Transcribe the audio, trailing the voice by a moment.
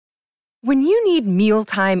When you need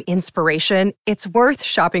mealtime inspiration, it's worth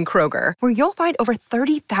shopping Kroger, where you'll find over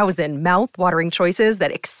 30,000 mouth-watering choices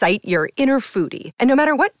that excite your inner foodie. And no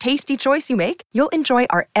matter what tasty choice you make, you'll enjoy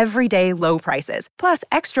our everyday low prices, plus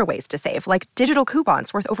extra ways to save, like digital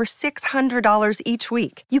coupons worth over $600 each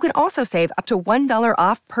week. You can also save up to $1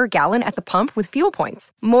 off per gallon at the pump with fuel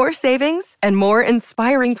points. More savings and more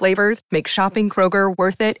inspiring flavors make shopping Kroger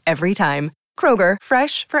worth it every time. Kroger,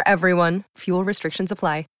 fresh for everyone. Fuel restrictions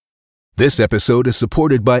apply. This episode is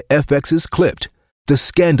supported by FX's Clipped, the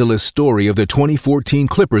scandalous story of the 2014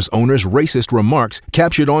 Clippers owner's racist remarks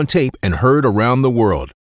captured on tape and heard around the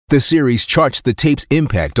world. The series charts the tape's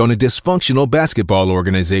impact on a dysfunctional basketball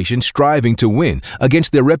organization striving to win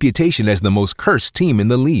against their reputation as the most cursed team in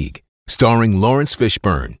the league. Starring Lawrence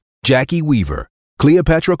Fishburne, Jackie Weaver,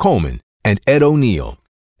 Cleopatra Coleman, and Ed O'Neill.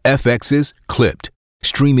 FX's Clipped,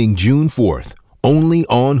 streaming June 4th, only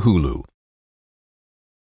on Hulu.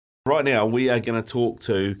 Right now, we are going to talk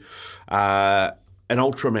to an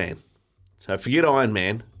Ultraman. So forget Iron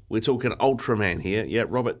Man. We're talking Ultraman here. Yeah,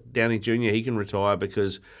 Robert Downey Jr., he can retire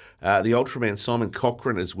because the Ultraman, Simon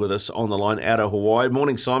Cochrane, is with us on the line out of Hawaii.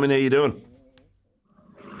 Morning, Simon. How you doing?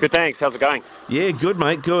 Good, thanks. How's it going? Yeah, good,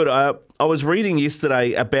 mate. Good. I was reading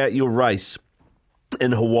yesterday about your race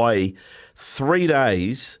in Hawaii. 3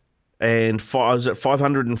 days and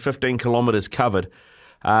 515 kilometres covered.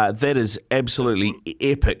 That is absolutely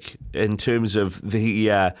epic in terms of the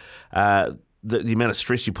amount of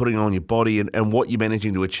stress you're putting on your body and what you're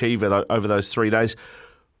managing to achieve over those 3 days.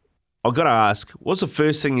 I've got to ask, what's the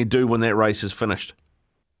first thing you do when that race is finished?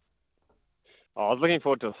 I was looking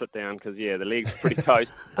forward to a sit down because, the leg's pretty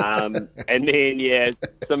toast. And then,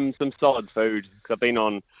 some solid food because I've been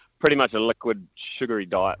on pretty much a liquid, sugary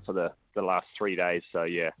diet for the last 3 days. So,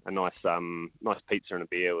 a nice pizza and a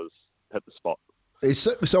beer hit the spot.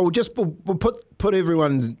 So we'll put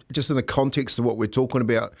everyone just in the context of what we're talking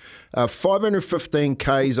about. 515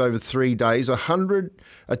 Ks over 3 days, a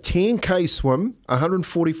 10K swim,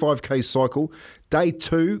 145K cycle. Day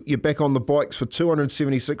 2, you're back on the bikes for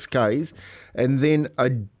 276 Ks, and then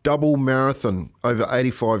a double marathon over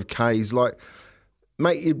 85 Ks. Like,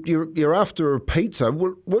 mate, you're after a pizza.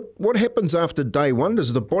 What happens after day 1?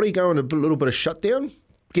 Does the body go in a little bit of shutdown,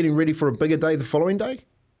 getting ready for a bigger day the following day?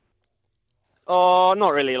 Oh, not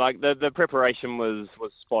really. Like the preparation was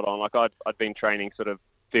spot on. Like I'd been training sort of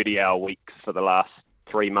 30-hour weeks for the last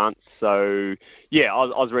 3 months. So I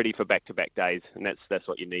was ready for back-to-back days, and that's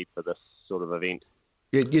what you need for this sort of event.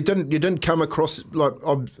 Yeah, you didn't come across, like,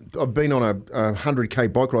 I've been on a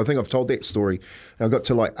 100K bike ride. I think I've told that story. I got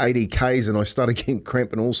to like 80 Ks and I started getting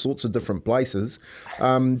cramp in all sorts of different places.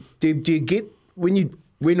 Do you get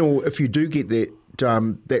if you do get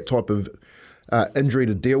that type of injury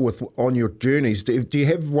to deal with on your journeys, do you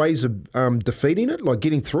have ways of defeating it, like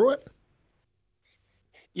getting through it?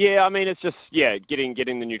 Yeah, I mean, it's just, getting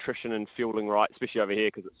the nutrition and fueling right, especially over here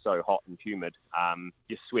because it's so hot and humid.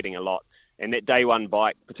 You're sweating a lot. And that day 1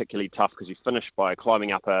 bike, particularly tough because you finish by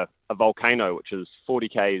climbing up a volcano, which is 40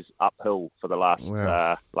 Ks uphill for the last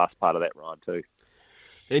part of that ride too.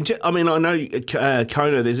 And I mean, I know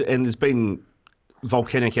Kona, there's been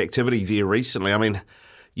volcanic activity there recently. I mean,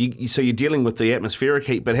 so you're dealing with the atmospheric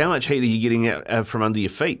heat, but how much heat are you getting out from under your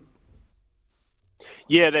feet?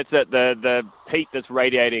 Yeah, that's it. The heat that's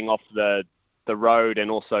radiating off the road and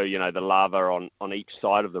also, the lava on each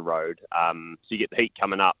side of the road. So you get the heat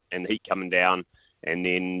coming up and the heat coming down. And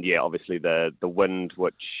then, obviously the wind,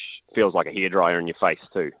 which feels like a hairdryer in your face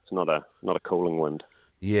too. It's not a cooling wind.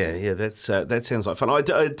 Yeah, that sounds like fun.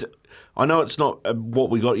 I know it's not what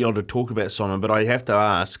we got you on to talk about, Simon, but I have to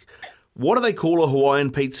ask, what do they call a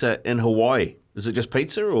Hawaiian pizza in Hawaii? Is it just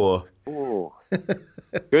pizza or? Oh,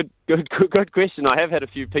 good question. I have had a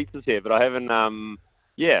few pizzas here, but I haven't. I'm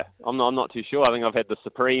not too sure. I think I've had the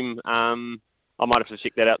Supreme. I might have to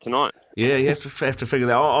check that out tonight. Yeah, you have to figure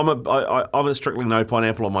that out. I'm a strictly no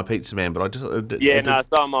pineapple on my pizza man, but I just so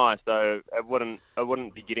am I. So I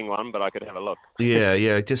wouldn't be getting one, but I could have a look.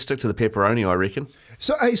 Yeah, just stick to the pepperoni, I reckon.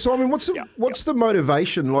 So, hey Simon, what's the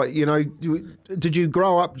motivation? Like, did you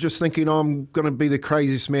grow up just thinking I'm going to be the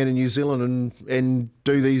craziest man in New Zealand and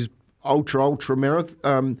do these ultra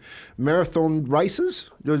marathon races?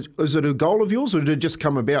 Is it a goal of yours, or did it just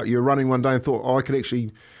come about? You're running one day and thought, I could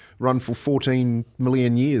actually run for 14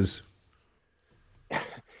 million years?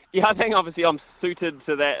 Yeah, I think obviously I'm suited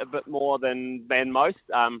to that a bit more than most,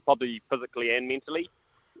 probably physically and mentally.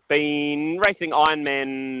 Been racing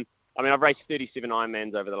Ironman. I mean, I've raced 37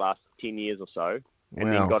 Ironmans over the last 10 years or so,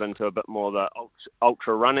 and then got into a bit more of the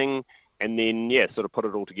ultra running, and then sort of put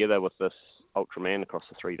it all together with this Ultraman across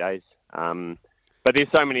the 3 days. But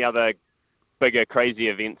there's so many other bigger, crazy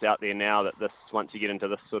events out there now that once you get into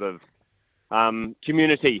this sort of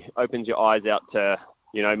community, opens your eyes out to,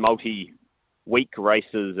 multi-week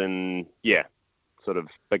races and, sort of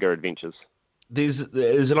bigger adventures.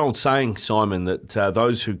 There's an old saying, Simon, that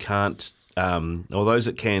those who can't, or those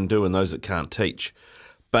that can do and those that can't teach.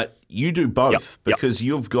 But you do both because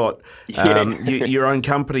you've got your own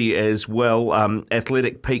company as well,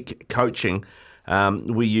 Athletic Peak Coaching,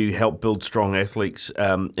 where you help build strong athletes,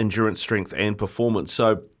 endurance, strength and performance.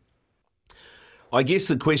 So I guess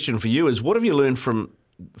the question for you is, what have you learned from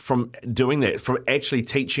doing that, from actually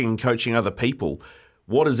teaching and coaching other people?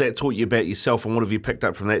 What has that taught you about yourself, and what have you picked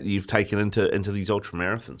up from that you've taken into these ultra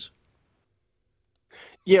marathons?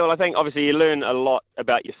 Yeah, well, I think obviously you learn a lot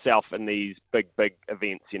about yourself in these big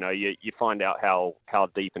events. You find out how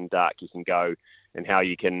deep and dark you can go and how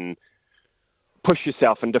you can push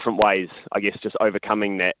yourself in different ways. I guess just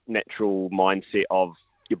overcoming that natural mindset of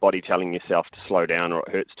your body telling yourself to slow down or it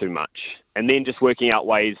hurts too much. And then just working out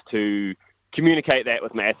ways to communicate that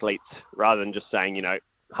with my athletes rather than just saying,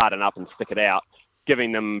 harden up and stick it out,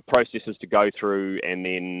 giving them processes to go through and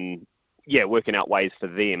then, working out ways for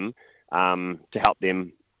them to help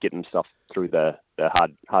them get themselves through the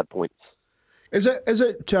hard points. Is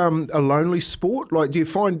it a lonely sport? Like, do you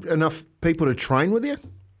find enough people to train with you?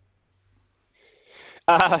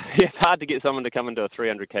 It's hard to get someone to come into a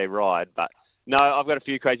 300k ride, but no, I've got a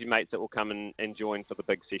few crazy mates that will come and join for the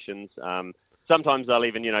big sessions. Sometimes they'll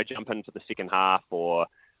even, jump in for the second half or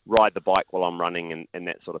ride the bike while I'm running and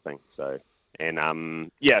that sort of thing. So, and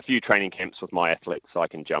a few training camps with my athletes, so I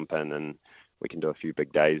can jump in and we can do a few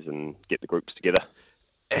big days and get the groups together.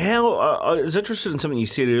 How I was interested in something you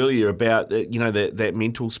said earlier about that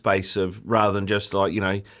mental space of rather than just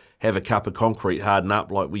have a cup of concrete, harden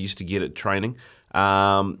up like we used to get at training.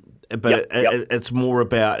 It's more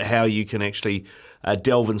about how you can actually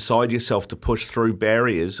delve inside yourself to push through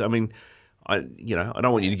barriers. I mean, I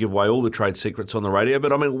don't want you to give away all the trade secrets on the radio,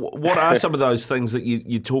 but I mean, what are some of those things that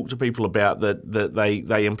you talk to people about that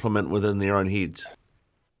they implement within their own heads?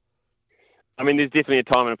 I mean, there's definitely a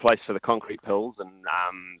time and a place for the concrete pills, and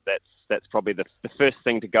that's probably the first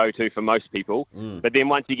thing to go to for most people. But then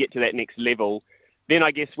once you get to that next level, then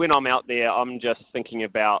I guess when I'm out there, I'm just thinking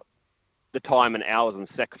about the time and hours and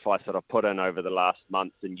sacrifice that I've put in over the last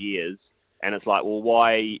months and years. And it's like, well,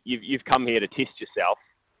 why you've come here to test yourself.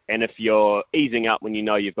 And if you're easing up when you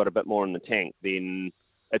know you've got a bit more in the tank, then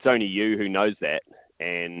it's only you who knows that.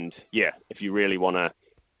 And if you really want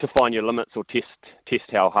to find your limits or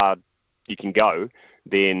test how hard you can go,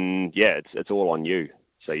 then it's all on you.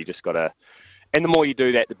 So you just got to, and the more you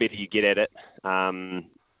do that, the better you get at it. And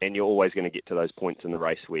you're always going to get to those points in the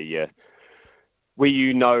race where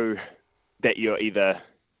you know that you're either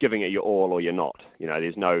giving it your all or you're not.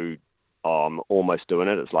 There's no, I'm almost doing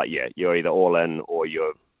it. It's like, you're either all in or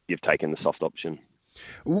you've taken the soft option.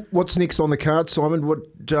 What's next on the card, Simon? What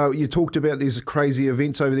you talked about these crazy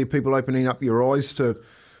events over there, people opening up your eyes to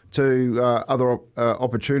other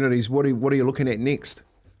opportunities. What are you looking at next?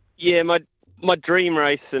 Yeah, my dream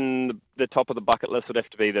race and the top of the bucket list would have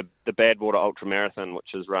to be the Badwater Ultramarathon,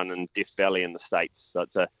 which is run in Death Valley in the States. So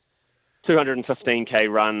it's a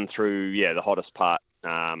 215k run through the hottest part.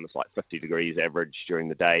 It's like 50 degrees average during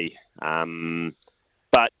the day.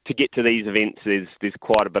 But to get to these events, there's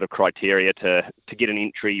quite a bit of criteria to get an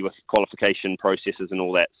entry with qualification processes and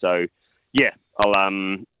all that. So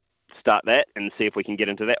I'll start that and see if we can get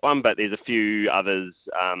into that one. But there's a few others,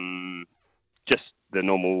 just the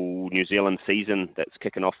normal New Zealand season that's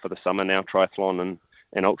kicking off for the summer now, triathlon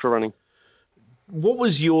and ultra running. What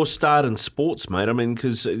was your start in sports, mate? I mean,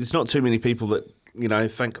 because there's not too many people that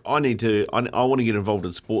think I want to get involved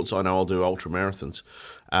in sports. I know I'll do ultra marathons.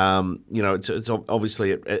 It's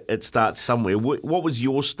obviously it starts somewhere. What was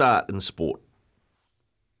your start in sport?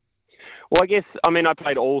 Well, I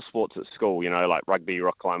played all sports at school. Like rugby,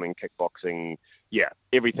 rock climbing, kickboxing,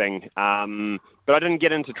 everything. But I didn't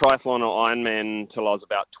get into triathlon or Ironman until I was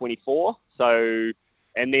about 24. So,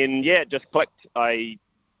 and then it just clicked. I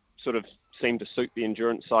sort of seemed to suit the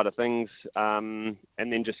endurance side of things, and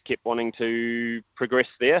then just kept wanting to progress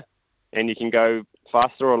there. And you can go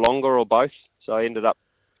faster or longer or both. So I ended up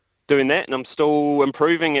doing that, and I'm still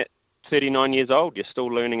improving at 39 years old. You're still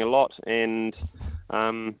learning a lot, and I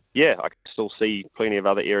can still see plenty of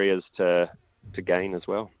other areas to gain as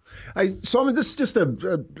well. Hey, Simon, this is just a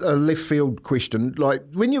left field question. Like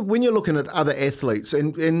when you're looking at other athletes,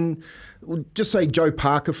 and just say Joe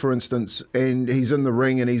Parker, for instance, and he's in the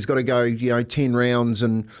ring and he's got to go 10 rounds,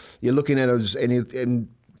 and you're looking at us and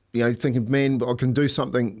thinking, man, I can do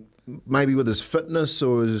something maybe with his fitness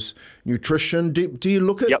or his nutrition? Do you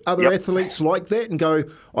look at other athletes like that and go,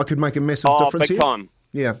 I could make a massive difference big here? Time.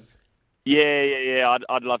 Yeah. Yeah.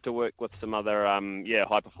 I'd love to work with some other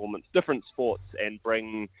high performance, different sports, and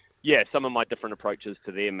bring some of my different approaches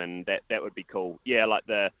to them, and that would be cool. Yeah, like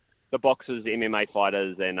the boxers, the MMA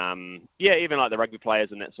fighters, and even like the rugby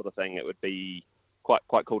players and that sort of thing. It would be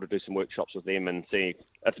quite cool to do some workshops with them and see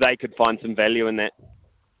if they could find some value in that.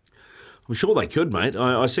 I'm sure they could, mate.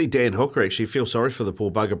 I see Dan Hooker actually feel sorry for the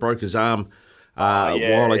poor bugger. Broke his arm a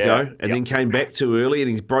while ago and then came back too early, and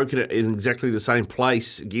he's broken it in exactly the same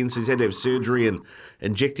place again. So he's had to have surgery and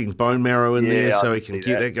injecting bone marrow in there so he can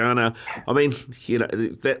get that going. I mean,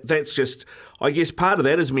 that's just, I guess part of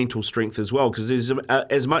that is mental strength as well, because there's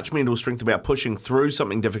as much mental strength about pushing through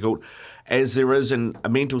something difficult as there is a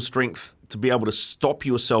mental strength to be able to stop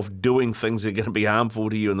yourself doing things that are going to be harmful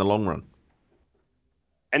to you in the long run.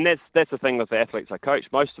 And that's the thing with the athletes I coach.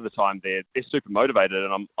 Most of the time they're super motivated,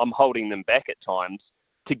 and I'm holding them back at times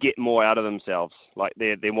to get more out of themselves. Like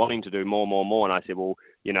they're wanting to do more. And I said, well,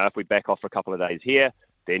 if we back off for a couple of days here,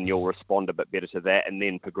 then you'll respond a bit better to that and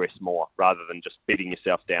then progress more rather than just beating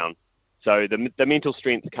yourself down. So the mental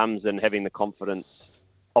strength comes in having the confidence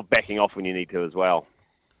of backing off when you need to as well.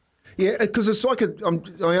 Yeah, because it's like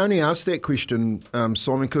I only asked that question,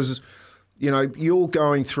 Simon, because you're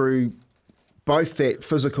going through both that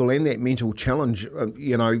physical and that mental challenge,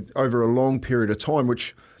 over a long period of time,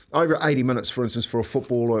 which over 80 minutes, for instance, for a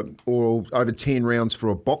footballer or over 10 rounds for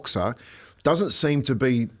a boxer, doesn't seem to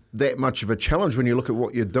be that much of a challenge when you look at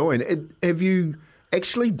what you're doing. Have you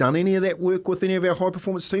actually done any of that work with any of our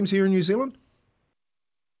high-performance teams here in New Zealand?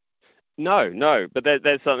 No, but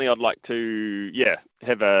that's something I'd like to,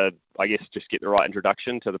 have just get the right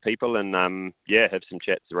introduction to the people and, have some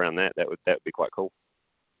chats around that. That would be quite cool.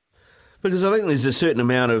 Because I think there's a certain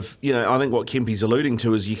amount of, I think what Kempy's alluding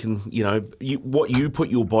to is you can, what you put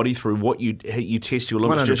your body through, what you test your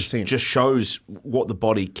limits, just shows what the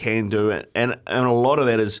body can do. And a lot of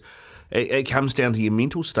that is, it comes down to your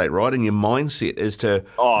mental state, right? And your mindset as to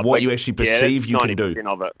what you actually perceive you can do. 90%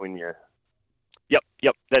 of it when you...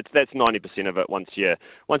 Yep. That's 90% of it. Once you're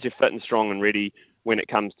fit and strong and ready, when it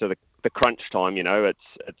comes to the crunch time, it's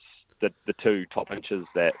the 2 top inches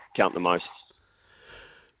that count the most.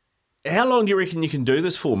 How long do you reckon you can do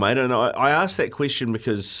this for, mate? And I asked that question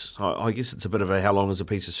because I guess it's a bit of a how long is a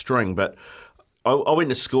piece of string, but I went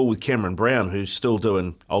to school with Cameron Brown, who's still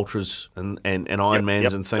doing ultras and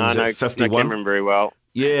Ironmans and things at 51. I know Cameron very well.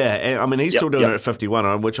 Yeah, I mean he's still doing it at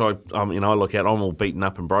 51, which I look at. I'm all beaten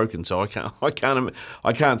up and broken, so I can't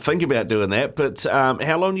think about doing that. But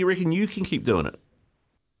how long do you reckon you can keep doing it?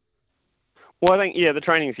 Well, I think the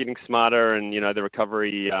training's getting smarter, and the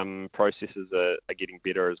recovery processes are getting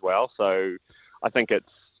better as well. So I think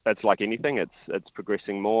it's like anything, it's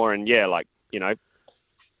progressing more, and 50's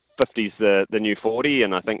the new 40,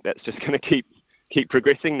 and I think that's just going to keep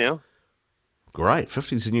progressing now. Great,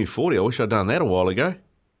 50's the new 40. I wish I'd done that a while ago.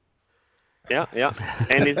 Yeah,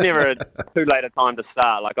 and there's never too late a time to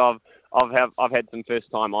start. Like I've had some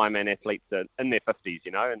first time Ironman athletes in their 50s,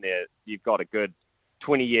 and you've got a good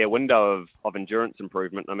 20-year window of endurance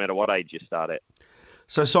improvement no matter what age you start at.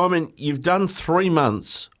 So, Simon, you've done 3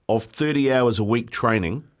 months of 30 hours a week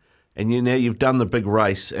training, and now you've done the big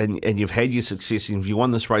race, and you've had your success, and you won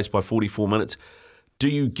this race by 44 minutes. Do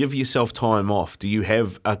you give yourself time off? Do you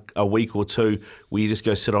have a week or two where you just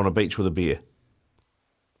go sit on a beach with a beer?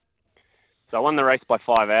 So I won the race by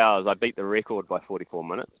 5 hours. I beat the record by 44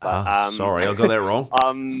 minutes. But, sorry, I got that wrong.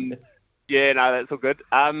 Yeah, no, that's all good.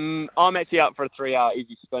 I'm actually out for a 3-hour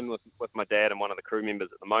easy spin with my dad and one of the crew members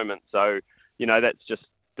at the moment. So, that's just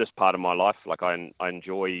part of my life. Like I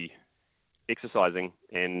enjoy exercising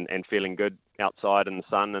and feeling good outside in the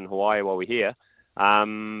sun in Hawaii while we're here.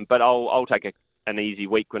 But I'll take an easy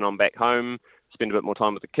week when I'm back home, spend a bit more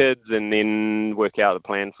time with the kids, and then work out a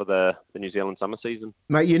plan for the New Zealand summer season.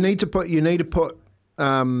 Mate, you need to put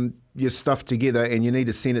your stuff together, and you need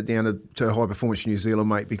to send it down to High Performance New Zealand,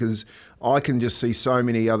 mate, because I can just see so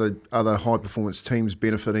many other high performance teams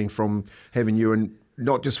benefiting from having you, and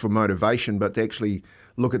not just for motivation, but to actually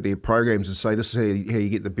look at their programs and say this is how you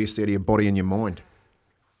get the best out of your body and your mind.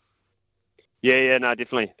 Yeah, no,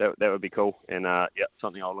 definitely. That would be cool, and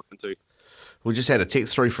something I'll look into. We just had a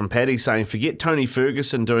text through from Paddy saying, forget Tony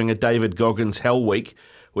Ferguson doing a David Goggins Hell Week.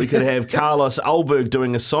 We could have Carlos Alberg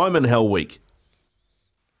doing a Simon Hell Week.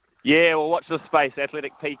 Yeah, well, watch this space.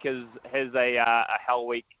 Athletic Peak has a Hell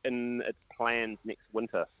Week in its plans next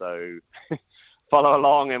winter, so follow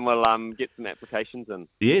along and we'll get some applications in.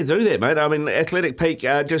 Yeah, do that, mate. I mean, Athletic Peak,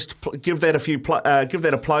 just give that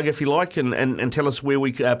a plug if you like, and tell us where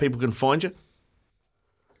people can find you.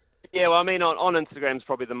 Yeah, well, I mean, on Instagram is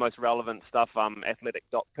probably the most relevant stuff.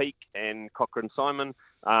 Athletic.peak and Cochrane Simon.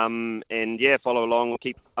 And yeah, follow along. We'll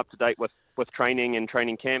keep up to date with training and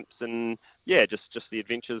training camps, and yeah, just the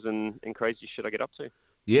adventures and crazy shit I get up to.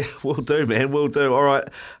 Yeah, we'll do, man. We'll do. All right.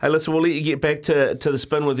 Hey, listen, we'll let you get back to the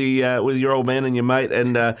spin with your old man and your mate,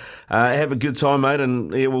 and have a good time, mate.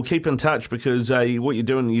 And yeah, we'll keep in touch because what you're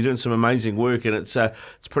doing some amazing work, and it's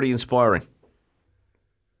pretty inspiring.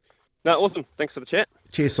 No, awesome. Thanks for the chat.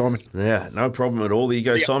 Cheers, Simon. Yeah, no problem at all. There you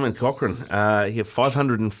go, Simon Cochrane. He had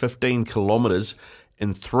 515 kilometres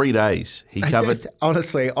in 3 days. He covered.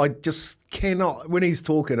 Honestly, I just cannot. When he's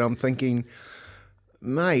talking, I'm thinking,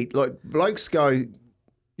 mate, like blokes go. You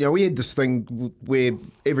know, we had this thing where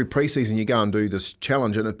every preseason you go and do this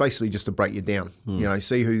challenge, and it's basically just to break you down. You know,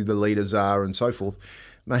 see who the leaders are and so forth.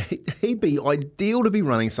 Mate, he'd be ideal to be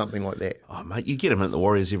running something like that. Oh, mate, you get him at the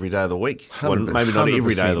Warriors every day of the week. Well, maybe not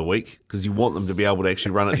every day of the week because you want them to be able to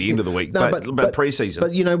actually run at the end of the week, but pre-season.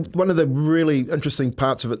 But, you know, one of the really interesting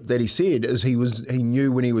parts of it that he said is he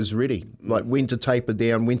knew when he was ready, like when to taper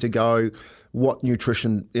down, when to go, what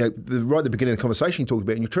nutrition. You know, right at the beginning of the conversation, he talked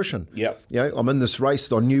about nutrition. Yeah. You know, I'm in this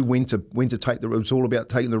race. I knew when to take it was all about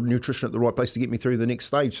taking the nutrition at the right place to get me through the next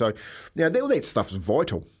stage. So, you know, all that stuff is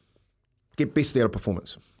vital. Get best out of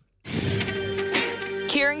performance.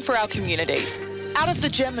 Caring for our communities, out of the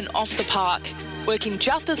gym and off the park, working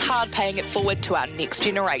just as hard paying it forward to our next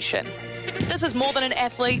generation. This is More Than an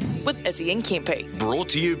Athlete with Izzy and Kempe. Brought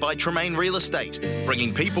to you by Tremaine Real Estate,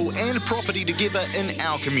 bringing people and property together in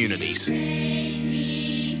our communities.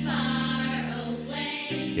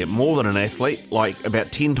 Yeah, more than an athlete, like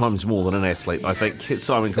about 10 times more than an athlete, I think. It's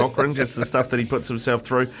Simon Cochrane, just the stuff that he puts himself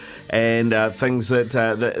through and things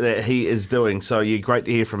that he is doing. So, yeah, great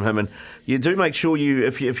to hear from him. And you do make sure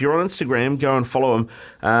if you're on Instagram, go and follow him.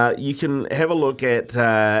 You can have a look at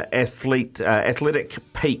Athletic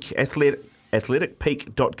Peak.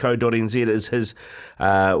 Athleticpeak.co.nz is his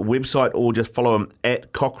website, or just follow him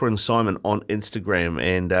at Cochrane Simon on Instagram,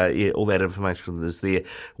 and yeah, all that information is there.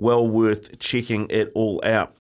 Well worth checking it all out.